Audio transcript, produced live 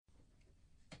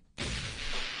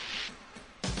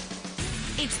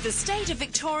It's the state of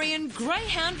Victorian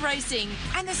greyhound racing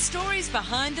and the stories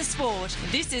behind the sport.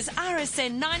 This is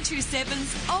RSN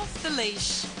 927's Off the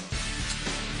Leash.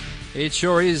 It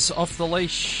sure is Off the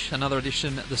Leash, another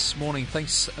edition this morning.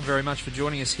 Thanks very much for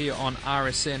joining us here on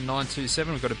RSN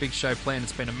 927. We've got a big show planned.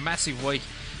 It's been a massive week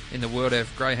in the world of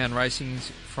greyhound racing,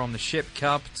 from the Shep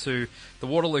Cup to the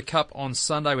Waterloo Cup on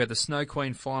Sunday. We had the Snow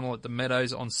Queen final at the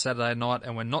Meadows on Saturday night,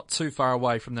 and we're not too far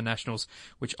away from the Nationals,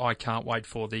 which I can't wait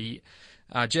for. The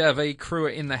GRV crew are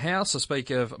in the house. I speak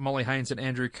of Molly Haines and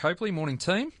Andrew Copley. Morning,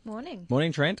 team. Morning.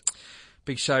 Morning, Trent.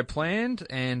 Big show planned,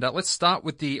 and let's start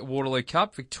with the Waterloo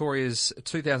Cup. Victoria's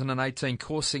 2018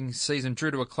 coursing season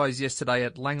drew to a close yesterday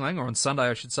at Lang Lang, or on Sunday,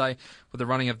 I should say, with the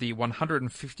running of the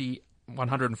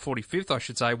 145th, I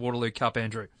should say, Waterloo Cup,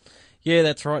 Andrew. Yeah,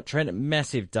 that's right, Trent.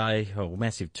 Massive day, or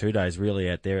massive 2 days really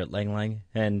out there at Lang Lang.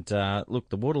 And look,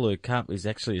 the Waterloo Cup is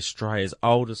actually Australia's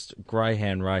oldest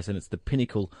greyhound race, and it's the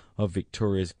pinnacle of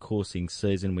Victoria's coursing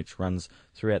season, which runs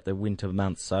throughout the winter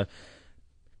months. So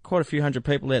quite a few hundred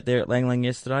people out there at Lang Lang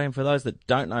yesterday. And for those that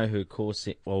don't know who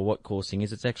coursing or what coursing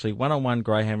is, it's actually one-on-one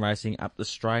greyhound racing up the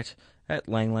straight at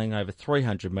Lang Lang over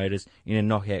 300 metres in a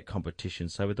knockout competition.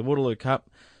 So with the Waterloo Cup,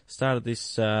 started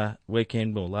this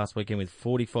weekend, or last weekend, with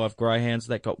 45 greyhounds.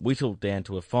 That got whittled down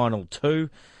to a final 2,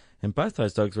 and both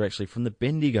those dogs were actually from the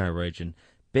Bendigo region.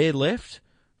 Bare left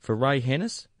for Ray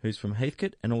Hennis, who's from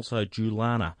Heathcote, and also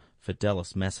Julana for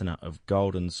Dallas Massena of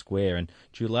Golden Square. And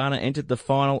Julana entered the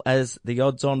final as the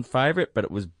odds-on favourite, but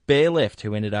it was Bare left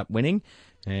who ended up winning,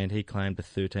 and he claimed a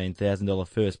 $13,000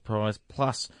 first prize,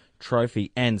 plus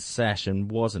trophy and sash,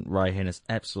 and wasn't Ray Hennis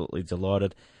absolutely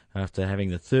delighted after having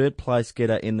the third place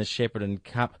getter in the Shepparton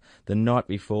Cup the night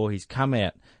before? He's come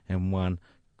out and won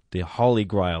the holy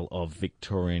grail of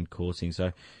Victorian coursing.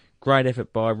 So great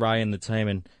effort by Ray and the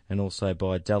team, and also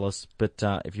by Dallas. But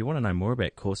if you want to know more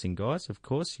about coursing, guys, of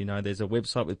course, you know there's a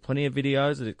website with plenty of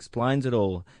videos that explains it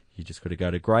all. You just got to go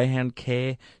to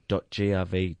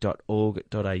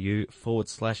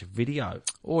greyhoundcare.grv.org.au/video.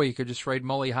 Or you could just read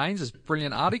Molly Haynes'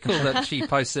 brilliant article that she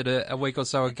posted a week or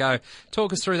so ago.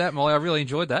 Talk us through that, Molly. I really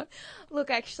enjoyed that. Look,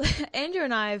 actually, Andrew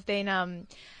and I have been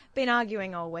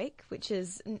arguing all week, which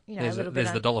is, you know, There's a little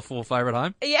bit... the $4 favourite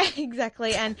home. Yeah,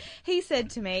 exactly. And he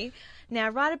said to me, now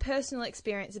write a personal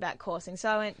experience about coursing. So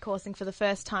I went coursing for the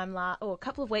first time a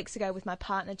couple of weeks ago with my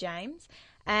partner, James.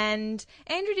 And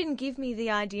Andrew didn't give me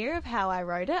the idea of how I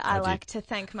wrote it. I like to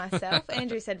thank myself.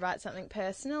 Andrew said write something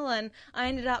personal, and I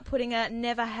ended up putting a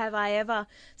never have I ever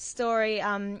story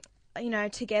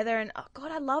together, and oh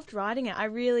God, I loved writing it. I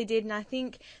really did, and I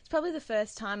think it's probably the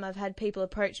first time I've had people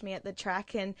approach me at the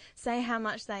track and say how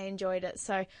much they enjoyed it,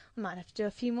 so I might have to do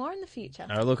a few more in the future.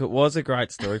 Oh, look, it was a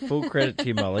great story. Full credit to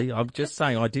you, Molly. I'm just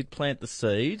saying I did plant the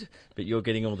seed, but you're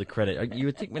getting all the credit. You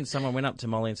would think when someone went up to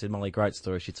Molly and said, Molly, great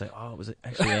story, she'd say, oh, it was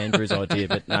actually Andrew's idea,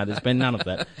 but no, there's been none of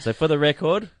that. So for the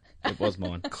record, it was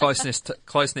mine.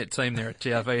 Close-knit team there at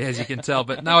GRV, as you can tell.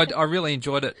 But no, I really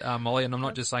enjoyed it, Molly, and I'm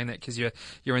not just saying that because you're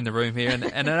in the room here. And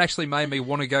it actually made me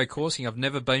want to go coursing. I've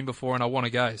never been before, and I want to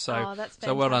go. That's fantastic.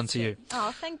 So well done to you.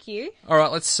 Oh, thank you. All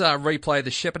right, let's replay the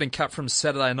Shepparton Cup from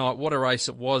Saturday night. What a race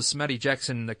it was. Matty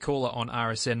Jackson, the caller on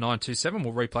RSN 927.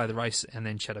 We'll replay the race and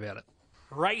then chat about it.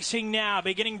 Racing now,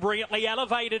 beginning brilliantly,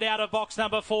 Elevated out of box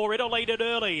number 4. It'll lead it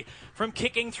early. From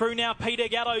kicking through now, Peter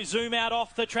Gallo, Zoom Out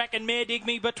off the track, and Mare Dig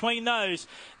Me between those.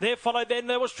 There followed, then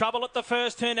there was trouble at the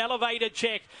first turn. Elevated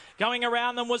checked. Going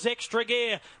around them was Extra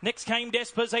Gear. Next came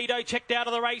Desposito, checked out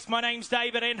of the race. My name's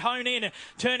David, and Hone In.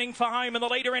 Turning for home, and the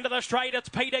leader into the straight, it's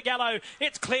Peter Gallo.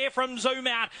 It's clear from Zoom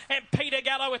Out, and Peter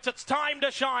Gallo, it's its time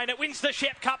to shine. It wins the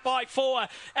Shep Cup by 4.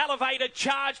 Elevated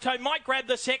charged home, might grab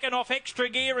the second off Extra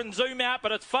Gear and Zoom Out,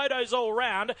 but it's photos all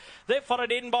round. They're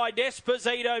followed in by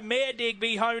Desposito, Mare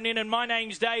Digby, Hone In, and My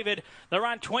Name's David. They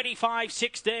run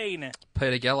 25-16.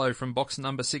 Peter Gallo from box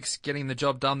number 6 getting the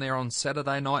job done there on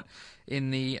Saturday night in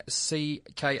the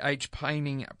CKH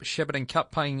Painting Shepparton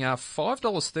Cup, paying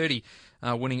 $5.30,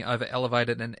 winning over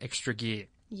Elevated and Extra Gear.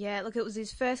 Yeah, look, it was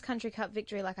his first Country Cup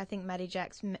victory, like I think Matty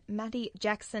Jackson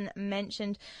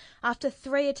mentioned, after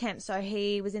 3 attempts. So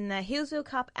he was in the Hillsville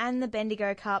Cup and the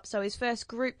Bendigo Cup. So his first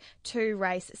Group 2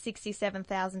 race,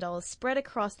 $67,000 spread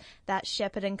across that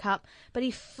Shepparton Cup. But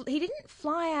he didn't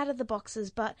fly out of the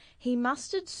boxes, but he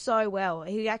mustered so well.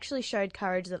 He actually showed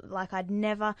courage that like I'd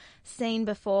never seen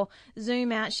before.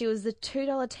 Zoom Out, she was the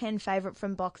 $2.10 favourite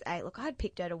from box 8. Look, I'd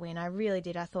picked her to win. I really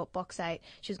did. I thought box 8,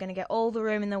 she was going to get all the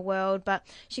room in the world, but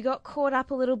she got caught up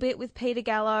a little bit with Peter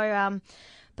Gallo.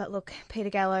 But look, Peter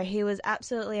Gallo, he was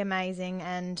absolutely amazing,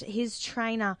 and his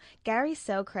trainer, Gary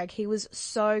Selcraig, he was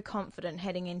so confident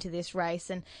heading into this race,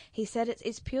 and he said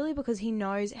it's purely because he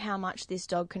knows how much this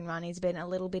dog can run. He's been a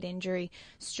little bit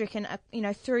injury-stricken,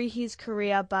 through his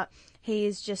career, but he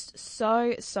is just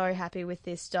so happy with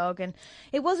this dog. And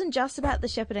it wasn't just about the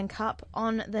Shepparton Cup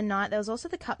on the night. There was also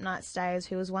the Cup Night Stayers,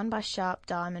 who was won by Sharp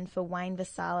Diamond for Wayne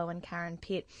Vassallo and Karen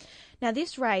Pitt. Now,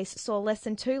 this race saw less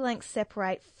than 2 lengths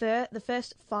separate for the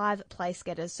first 5 place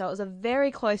getters, so it was a very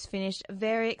close finish,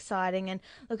 very exciting, and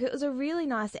look, it was a really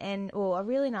nice end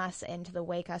to the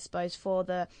week, I suppose, for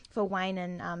Wayne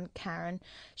and Karen.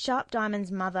 Sharp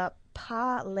Diamond's mother,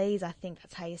 Pa Lees, I think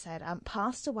that's how you say it,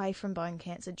 passed away from bone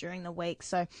cancer during the week.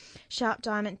 So Sharp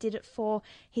Diamond did it for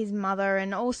his mother.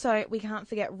 And also, we can't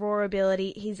forget Raw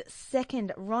Ability, his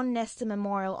second Ron Nestor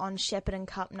Memorial on Shepparton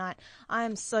Cup night. I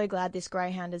am so glad this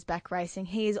greyhound is back racing.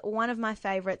 He is one of my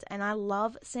favourites, and I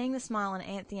love seeing the smile on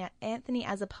Anthony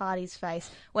Azzopardi's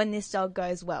face when this dog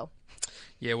goes well.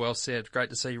 Yeah, well said. Great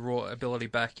to see Raw Ability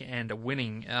back and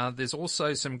winning. There's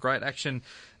also some great action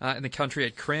in the country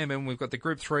at Cranbourne. We've got the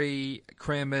Group 3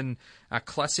 Cranbourne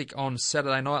Classic on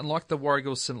Saturday night. And like the War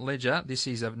Eagles St Ledger, this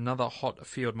is another hot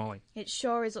field, Molly. It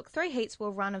sure is. Look, 3 heats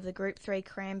will run of the Group 3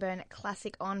 Cranbourne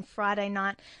Classic on Friday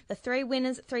night. The 3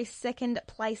 winners, 3 second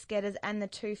place getters, and the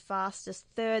 2 fastest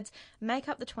thirds make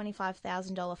up the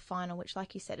 $25,000 final, which,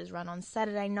 like you said, is run on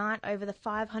Saturday night over the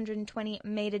 520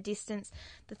 metre distance.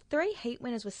 The 3 heat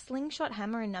winners were Slingshot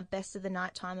Hammer in a best of the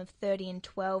night time of 30 and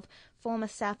 12. Former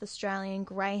South Australian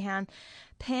greyhound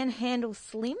Panhandle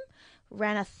Slim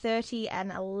ran a 30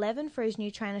 and 11 for his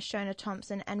new trainer Shona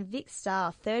Thompson, and Vic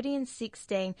Starr 30 and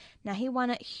 16. Now he won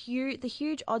at the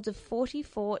huge odds of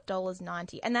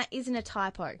 $44.90, and that isn't a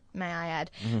typo, may I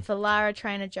add, for Lara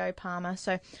trainer Joe Palmer.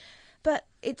 But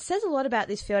it says a lot about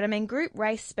this field. I mean, group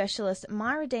race specialist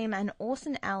Myra Deemer and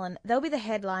Orson Allen, they'll be the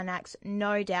headline acts,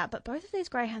 no doubt. But both of these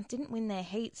greyhounds didn't win their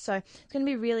heats, so it's going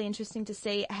to be really interesting to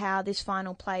see how this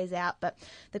final plays out. But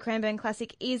the Cranbourne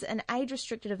Classic is an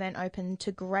age-restricted event open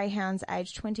to greyhounds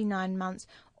aged 29 months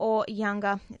or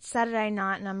younger. It's Saturday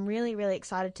night, and I'm really, really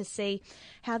excited to see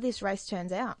how this race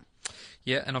turns out.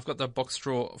 Yeah, and I've got the box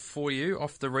draw for you.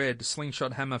 Off the red,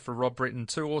 Slingshot Hammer for Rob Britton,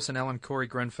 2 Orson Allen, Corey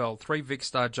Grenfell, 3 Vic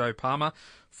Star, Joe Palmer,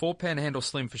 4 Panhandle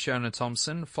Slim for Shona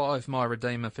Thompson, 5 My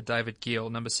Redeemer for David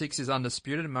Gill. Number 6 is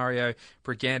Undisputed, Mario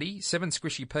Briganti, 7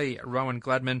 Squishy P, Rowan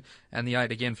Gladman, and the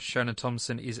 8 again for Shona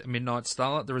Thompson is Midnight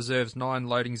Starlet. The reserves 9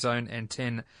 Loading Zone and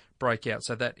 10 Breakout.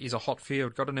 So that is a hot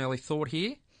field. Got an early thought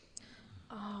here?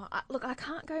 Oh, look, I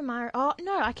can't go Myra. Oh,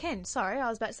 no, I can. Sorry, I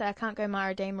was about to say I can't go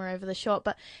Myra Deemer over the short,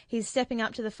 but he's stepping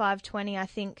up to the 520. I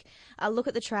think a look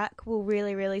at the track will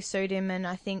really, really suit him, and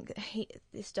I think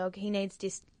this dog, he needs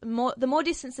the more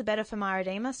distance, the better for Myra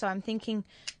Deemer, so I'm thinking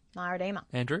Myra Deemer.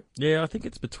 Andrew? Yeah, I think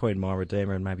it's between Myra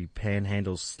Deemer and maybe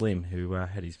Panhandle Slim, who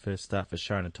had his first start for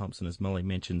Shona Thompson, as Molly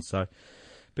mentioned, so...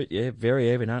 But yeah,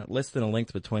 very even. Less than a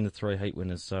length between the 3 heat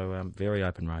winners, so very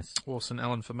open race. Orson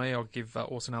Allen for me. I'll give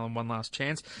Orson Allen one last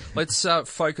chance. Let's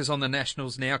focus on the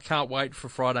Nationals now. Can't wait for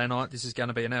Friday night. This is going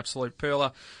to be an absolute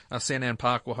pearler. Sandown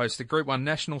Park will host the Group 1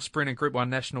 National Sprint and Group 1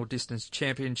 National Distance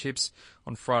Championships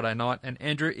on Friday night. And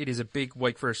Andrew, it is a big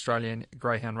week for Australian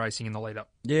greyhound racing in the lead-up.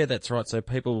 Yeah, that's right. So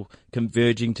people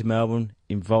converging to Melbourne,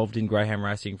 involved in greyhound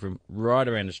racing from right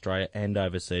around Australia and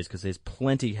overseas, because there's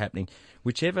plenty happening.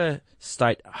 Whichever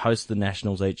state hosts the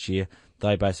Nationals each year,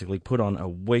 they basically put on a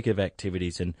week of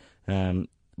activities, and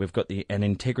we've got an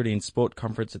Integrity in Sport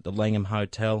conference at the Langham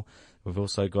Hotel. We've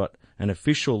also got an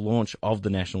official launch of the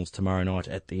Nationals tomorrow night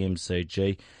at the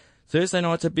MCG. Thursday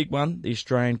night's a big one, the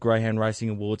Australian Greyhound Racing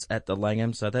Awards at the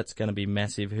Langham, so that's going to be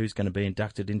massive. Who's going to be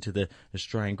inducted into the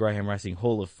Australian Greyhound Racing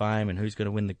Hall of Fame, and who's going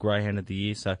to win the Greyhound of the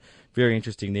Year, so very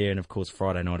interesting there. And of course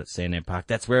Friday night at Sandown Park,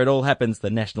 that's where it all happens, the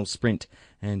National Sprint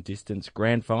and Distance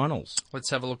Grand Finals. Let's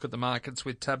have a look at the markets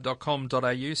with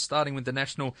tab.com.au, starting with the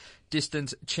National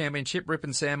Distance Championship. Rip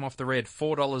and Sam off the red,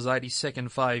 $4.80, second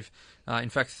fave. In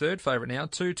fact, third favourite now,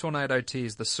 2 Tornado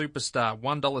Tears, the Superstar,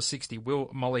 $1.60. Will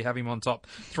Molly have him on top?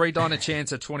 3 Dinah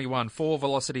Chance at 21, 4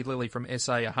 Velocity Lily from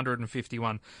SA,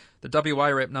 151. The WA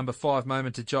rep number 5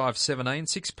 Moment to Jive, 17.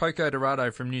 6 Poco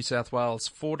Dorado from New South Wales,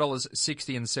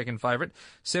 $4.60 in the second favourite.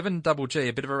 7 Double G,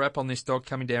 a bit of a rap on this dog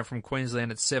coming down from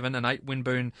Queensland at 7. And 8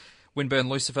 Winburn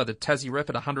Lucifer, the Tassie rep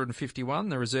at 151.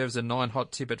 The reserves are 9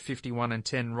 Hot Tip at 51 and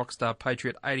 10 Rockstar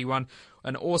Patriot 81.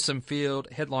 An awesome field,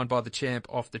 headlined by the champ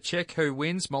Off the Check. Who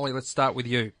wins? Molly, let's start with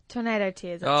you. Tornado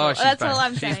Tears. She's That's back. all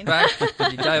I'm She's saying. back,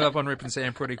 but you gave up on Rip and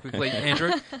Sam pretty quickly.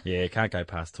 Andrew? Yeah, can't go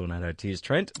past Tornado Tears,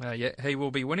 Trent. Yeah, he will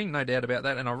be winning, no doubt about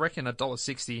that. And I reckon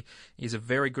 $1.60 is a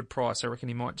very good price. I reckon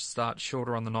he might start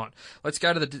shorter on the night. Let's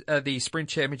go to the Sprint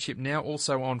Championship now,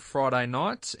 also on Friday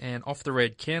night. And off the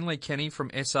red, Canley Kenny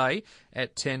from SA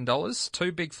at $10.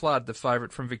 2 Big Flood, the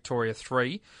favourite from Victoria,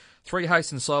 3. 3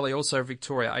 Hasten Slowly, also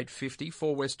Victoria, $8.50.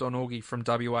 4 West Donorgie from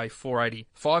WA, $4.80.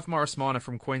 5 Morris Minor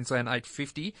from Queensland,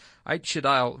 $8.50. 8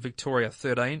 Shadale, Victoria,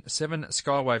 $13. 7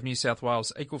 Skywave, New South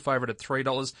Wales, equal favourite at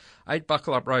 $3. 8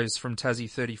 Buckle Up Rose from Tassie,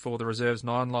 $34. The reserves,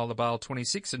 9 Lola Bale,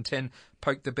 $26. And 10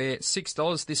 Poke the Bear,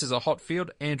 $6. This is a hot field.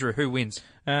 Andrew, who wins?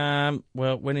 Well,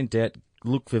 when in doubt,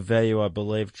 look for value, I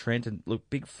believe, Trent. And look,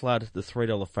 Big Flood, the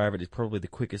 $3 favourite, is probably the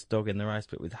quickest dog in the race.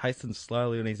 But with Hasten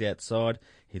Slowly on his outside,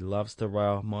 he loves to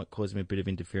rail, might cause him a bit of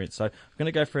interference. So I'm going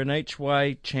to go for an each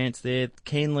way chance there.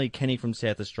 Canley Kenny from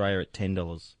South Australia at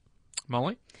 $10.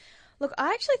 Molly? Look,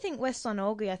 I actually think West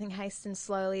Donorgie, I think Hasten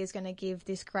Slowly is going to give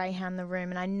this greyhound the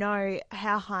room, and I know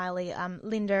how highly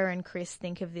Linda and Chris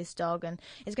think of this dog, and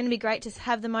it's going to be great to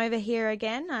have them over here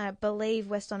again. I believe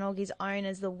West Donorgie's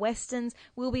owners, the Westerns,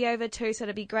 will be over too, so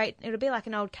it'll be great. It'll be like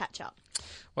an old catch-up.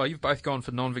 Well, you've both gone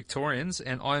for non-Victorians,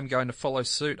 and I am going to follow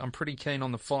suit. I'm pretty keen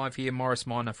on the 5 here, Morris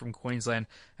Minor from Queensland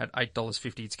at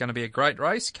 $8.50. It's going to be a great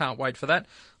race. Can't wait for that.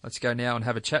 Let's go now and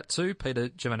have a chat to Peter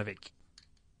Jovanovic.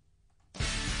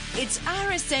 It's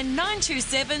RSN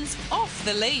 927's Off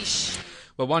the Leash.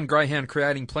 Well, one greyhound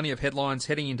creating plenty of headlines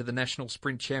heading into the National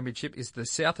Sprint Championship is the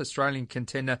South Australian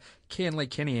contender, Canley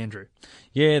Kenny, Andrew.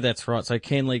 Yeah, that's right. So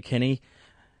Canley Kenny,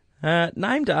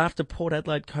 named after Port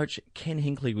Adelaide coach Ken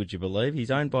Hinkley, would you believe?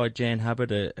 He's owned by Jan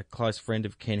Hubbard, a close friend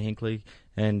of Ken Hinkley.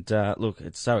 And look,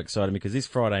 it's so exciting because this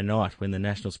Friday night, when the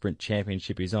National Sprint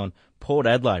Championship is on, Port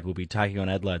Adelaide will be taking on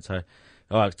Adelaide.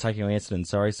 Taking on Anston,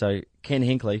 sorry. So Ken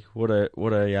Hinkley, what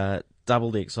a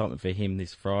double the excitement for him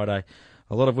this Friday.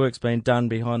 A lot of work's been done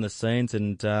behind the scenes,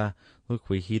 and look,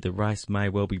 we hear the race may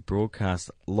well be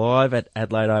broadcast live at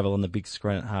Adelaide Oval on the big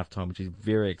screen at halftime, which is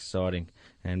very exciting,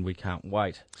 and we can't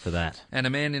wait for that. And a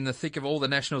man in the thick of all the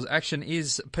Nationals action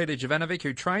is Peter Jovanovic,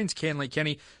 who trains Canley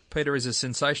Kenny. Peter is a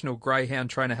sensational greyhound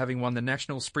trainer, having won the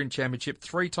National Sprint Championship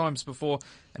 3 times before,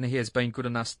 and he has been good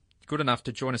enough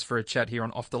to join us for a chat here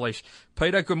on Off the Leash.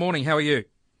 Peter, good morning. How are you?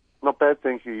 Not bad,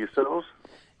 thank you. Yourselves?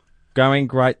 Going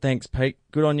great, thanks, Pete.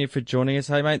 Good on you for joining us.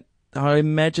 Hey, mate, I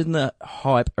imagine the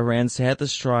hype around South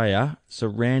Australia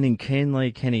surrounding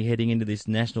Canley Kenny heading into this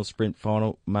National Sprint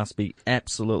final must be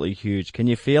absolutely huge. Can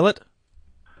you feel it?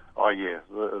 Oh, yeah.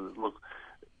 Look,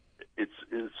 it's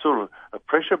sort of a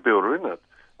pressure builder, isn't it?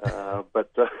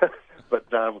 But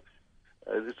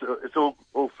it's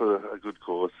all for a good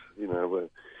cause. You know,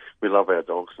 we love our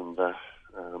dogs and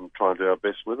try and do our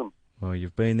best with them. Well,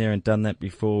 you've been there and done that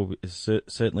before,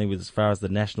 certainly with as far as the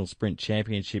National Sprint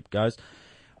Championship goes.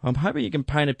 I'm hoping you can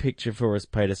paint a picture for us,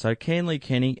 Peter. So Canley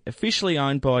Kenny, officially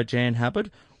owned by Jan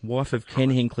Hubbard, wife of Ken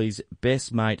Hinkley's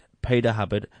best mate, Peter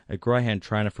Hubbard, a greyhound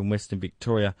trainer from Western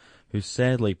Victoria, who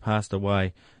sadly passed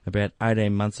away about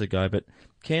 18 months ago. But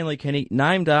Canley Kenny,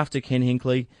 named after Ken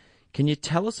Hinkley, can you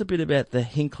tell us a bit about the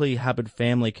Hinkley-Hubbard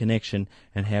family connection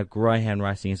and how greyhound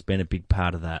racing has been a big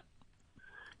part of that?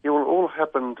 Yeah, well, it all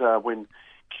happened when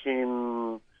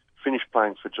Ken finished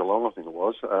playing for Geelong, I think it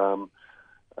was,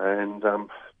 and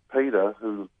Peter,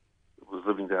 who was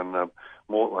living down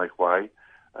Mortlake Way,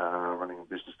 running a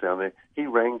business down there, he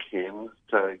rang Ken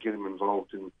to get him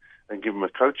involved in and give him a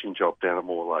coaching job down at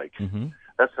Mortlake. Mm-hmm.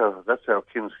 That's how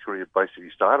Ken's career basically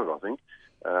started, I think.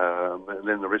 And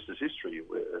then the rest is history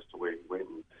as to where he went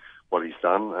and what he's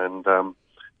done. And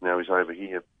now he's over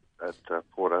here at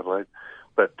Port Adelaide.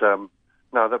 But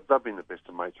no, they've been the best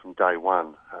of mates from day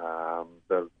one.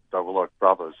 They were like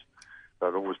brothers.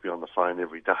 They'd always be on the phone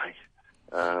every day.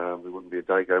 There wouldn't be a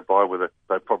day go by where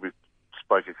they probably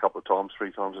spoke a couple of times,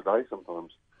 3 times a day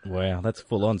sometimes. Wow, that's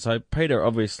full on. So Peter,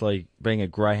 obviously being a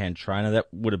greyhound trainer, that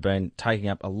would have been taking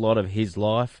up a lot of his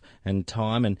life and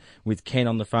time. And with Ken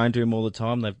on the phone to him all the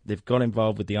time, they've got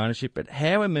involved with the ownership. But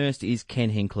how immersed is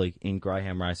Ken Hinkley in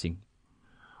greyhound racing?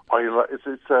 Oh,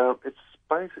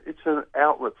 it's an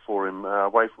outlet for him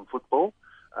away from football.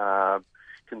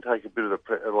 Can take a bit of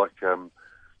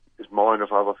his mind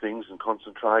off other things and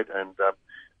concentrate. And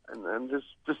there's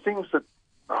things that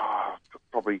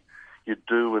probably you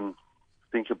do and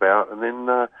think about, and then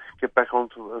get back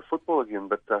onto football again.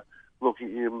 But look,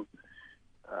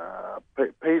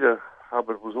 Peter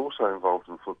Hubbard was also involved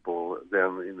in football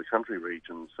down in the country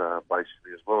regions,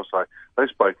 basically as well. So they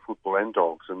spoke football and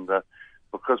dogs, and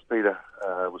because Peter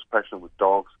was passionate with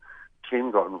dogs, Ken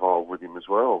got involved with him as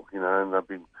well, you know, and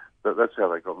that's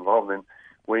how they got involved. And then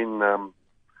when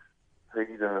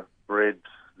Peter bred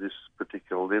this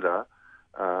particular litter,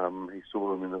 he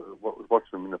saw them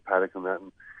watched them in the paddock and that,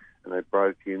 and they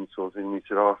broke in, sort of thing. And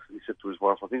he said to his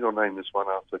wife, "I think I'll name this one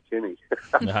after Kenny."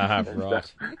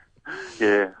 Right.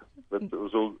 Yeah, but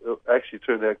it actually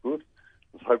turned out good.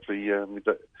 Hopefully, he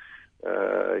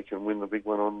can win the big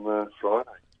one on Friday.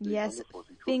 Yes,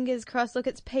 fingers crossed. Look,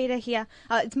 it's Peter here.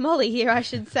 It's Molly here, I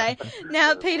should say.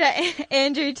 Now, Peter,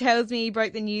 Andrew tells me he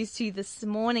broke the news to you this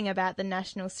morning about the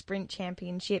National Sprint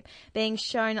Championship being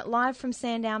shown live from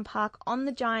Sandown Park on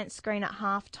the giant screen at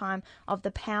halftime of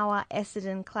the Power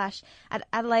Essendon clash at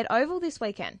Adelaide Oval this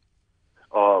weekend.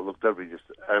 Oh, look, that'd be just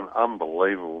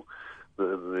unbelievable.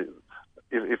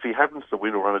 If he happens to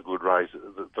win or run a good race,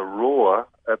 the roar,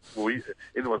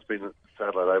 anyone who's been to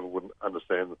Adelaide Oval wouldn't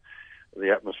understand the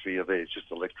atmosphere there. It's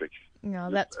just electric. No,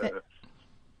 that's...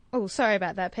 Oh, sorry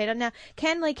about that, Peter. Now,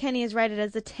 Canley Kenny is rated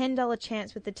as a $10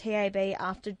 chance with the TAB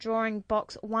after drawing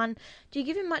box 1. Do you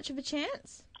give him much of a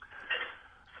chance?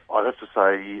 I'd have to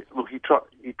say, look, he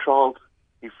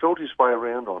felt his way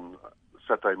around on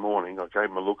Saturday morning. I gave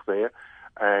him a look there,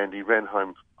 and he ran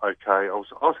home okay. I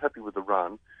was happy with the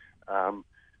run.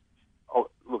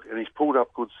 Look, and he's pulled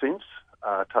up good since,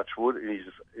 touch wood.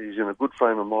 He's in a good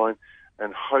frame of mind,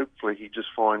 and hopefully he just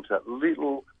finds that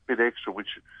little bit extra,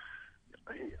 which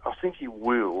I think he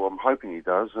will. I'm hoping he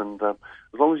does, and as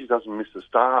long as he doesn't miss the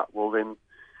start, well then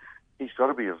he's got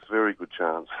to be a very good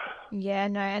chance. Yeah,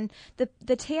 no, and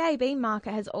the TAB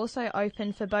market has also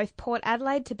opened for both Port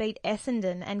Adelaide to beat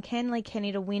Essendon and Canley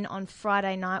Kenny to win on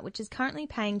Friday night, which is currently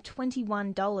paying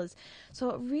 $21. So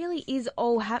it really is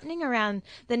all happening around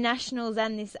the Nationals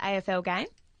and this AFL game.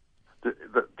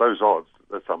 Those odds,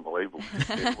 that's unbelievable.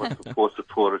 What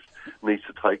supporter needs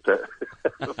to take that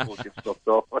before it gets knocked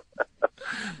off?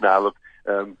 No, look,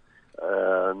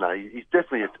 he's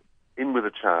definitely in with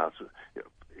a chance.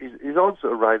 His odds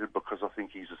are rated because I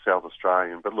think he's a South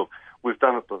Australian. But look, we've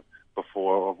done it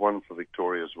before. I've won for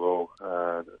Victoria as well,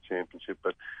 the championship.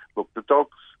 But look, the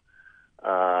dog's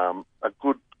a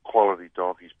good quality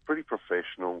dog. He's pretty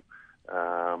professional.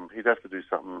 He'd have to do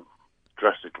something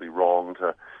drastically wrong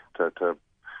to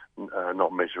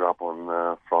not measure up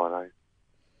on Friday.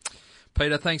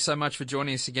 Peter, thanks so much for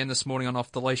joining us again this morning on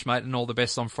Off the Leash, mate, and all the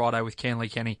best on Friday with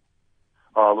Canley Kenny.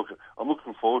 Oh, look, I'm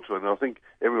looking forward to it, and I think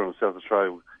everyone in South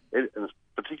Australia, and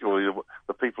particularly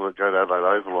the people that go to Adelaide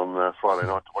Oval on Friday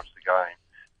night to watch the game,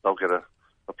 they'll get a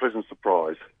pleasant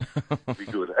surprise. It'll be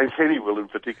good. And Kenny will in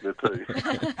particular too.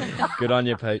 Good on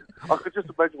you, Pete. I could just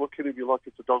imagine what Kenny would be like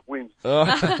if the dog wins. Oh.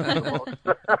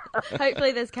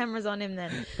 Hopefully there's cameras on him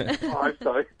then. I hope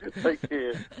so. Take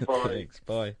care. Bye. Thanks.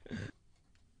 Bye.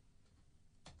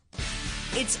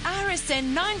 It's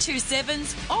RSN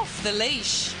 927's Off the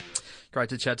Leash. Great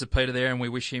to chat to Peter there, and we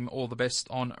wish him all the best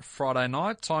on Friday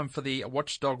night. Time for the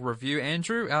Watchdog review.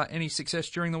 Andrew, any success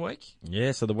during the week?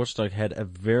 Yeah, so the Watchdog had a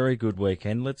very good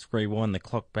weekend. Let's rewind the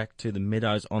clock back to the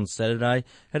Meadows on Saturday.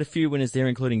 Had a few winners there,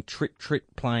 including Trick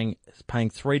paying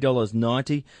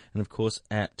 $3.90, and of course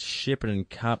at Shepparton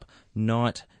Cup,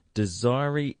 Night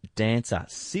Desiree Dancer,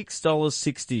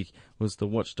 $6.60 was the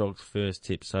Watchdog's first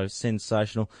tip, so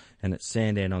sensational. And at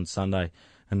Sandown on Sunday,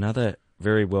 another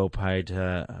very well paid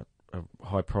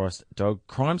high-priced dog,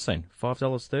 Crime Scene,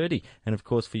 $5.30. And, of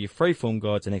course, for your free-form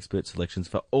guides and expert selections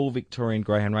for all Victorian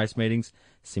greyhound race meetings,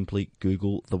 simply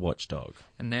Google the Watchdog.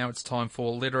 And now it's time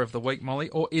for Litter of the Week, Molly,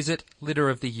 or is it Litter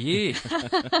of the Year?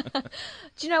 Do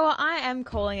you know what? I am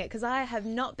calling it because I have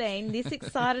not been this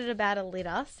excited about a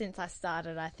litter since I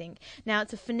started, I think. Now,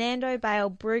 it's a Fernando Bale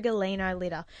Brugolino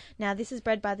litter. Now, this is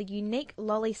bred by the Unique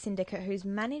Lolly Syndicate, who's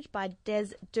managed by Des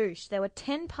Douche. There were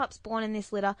 10 pups born in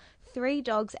this litter, 3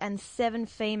 dogs and 7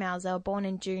 females. They were born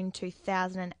in June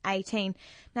 2018.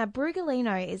 Now,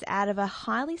 Brugolino is out of a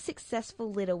highly successful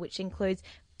litter, which includes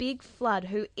Big Flood,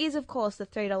 who is, of course, the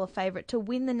 $3 favourite to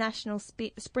win the national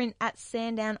sprint at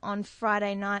Sandown on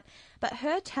Friday night. But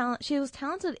she was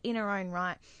talented in her own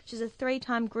right. She's a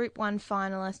 3-time Group 1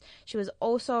 finalist. She was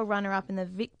also a runner-up in the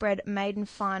Vicbred Maiden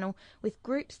Final with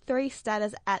Group 3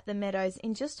 status at the Meadows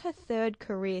in just her 3rd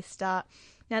career start.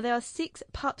 Now, there are 6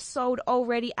 pups sold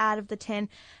already out of the 10,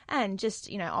 and just,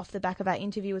 off the back of our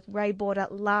interview with Ray Border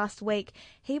last week,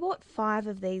 he bought 5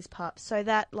 of these pups. So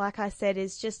that, like I said,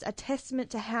 is just a testament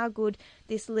to how good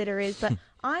this litter is. But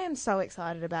I am so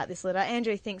excited about this litter.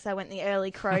 Andrew thinks I went the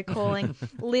early crow calling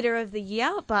Litter of the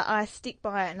Year, but I stick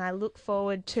by it, and I look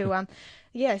forward to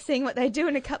seeing what they do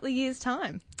in a couple of years'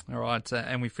 time. All right,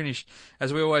 and we finish,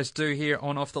 as we always do here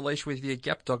on Off the Leash, with your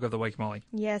Gap Dog of the Week, Molly.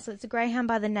 Yeah, so it's a greyhound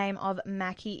by the name of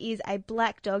Mac. He is a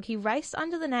black dog. He raced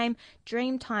under the name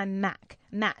Dreamtime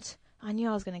Matt. I knew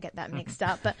I was going to get that mixed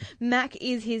up, but Mac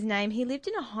is his name. He lived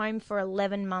in a home for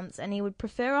 11 months and he would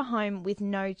prefer a home with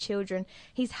no children.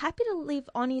 He's happy to live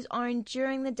on his own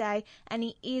during the day and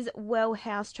he is well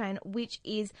house trained, which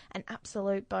is an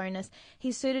absolute bonus.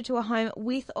 He's suited to a home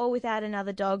with or without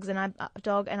another dog, and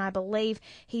I believe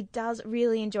he does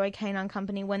really enjoy canine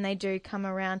company when they do come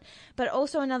around. But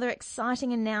also another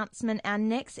exciting announcement, our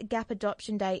next Gap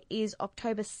Adoption Day is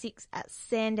October 6th at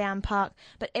Sandown Park,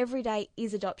 but every day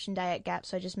is Adoption Day at Gap,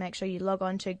 so just make sure you log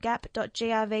on to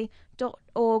gap.grv.org.au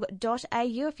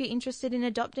if you're interested in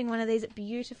adopting one of these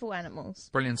beautiful animals.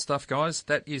 Brilliant stuff, guys.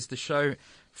 That is the show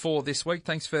for this week.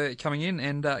 Thanks for coming in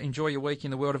and enjoy your week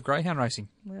in the world of greyhound racing.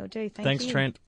 Will do. Thanks, you. Trent.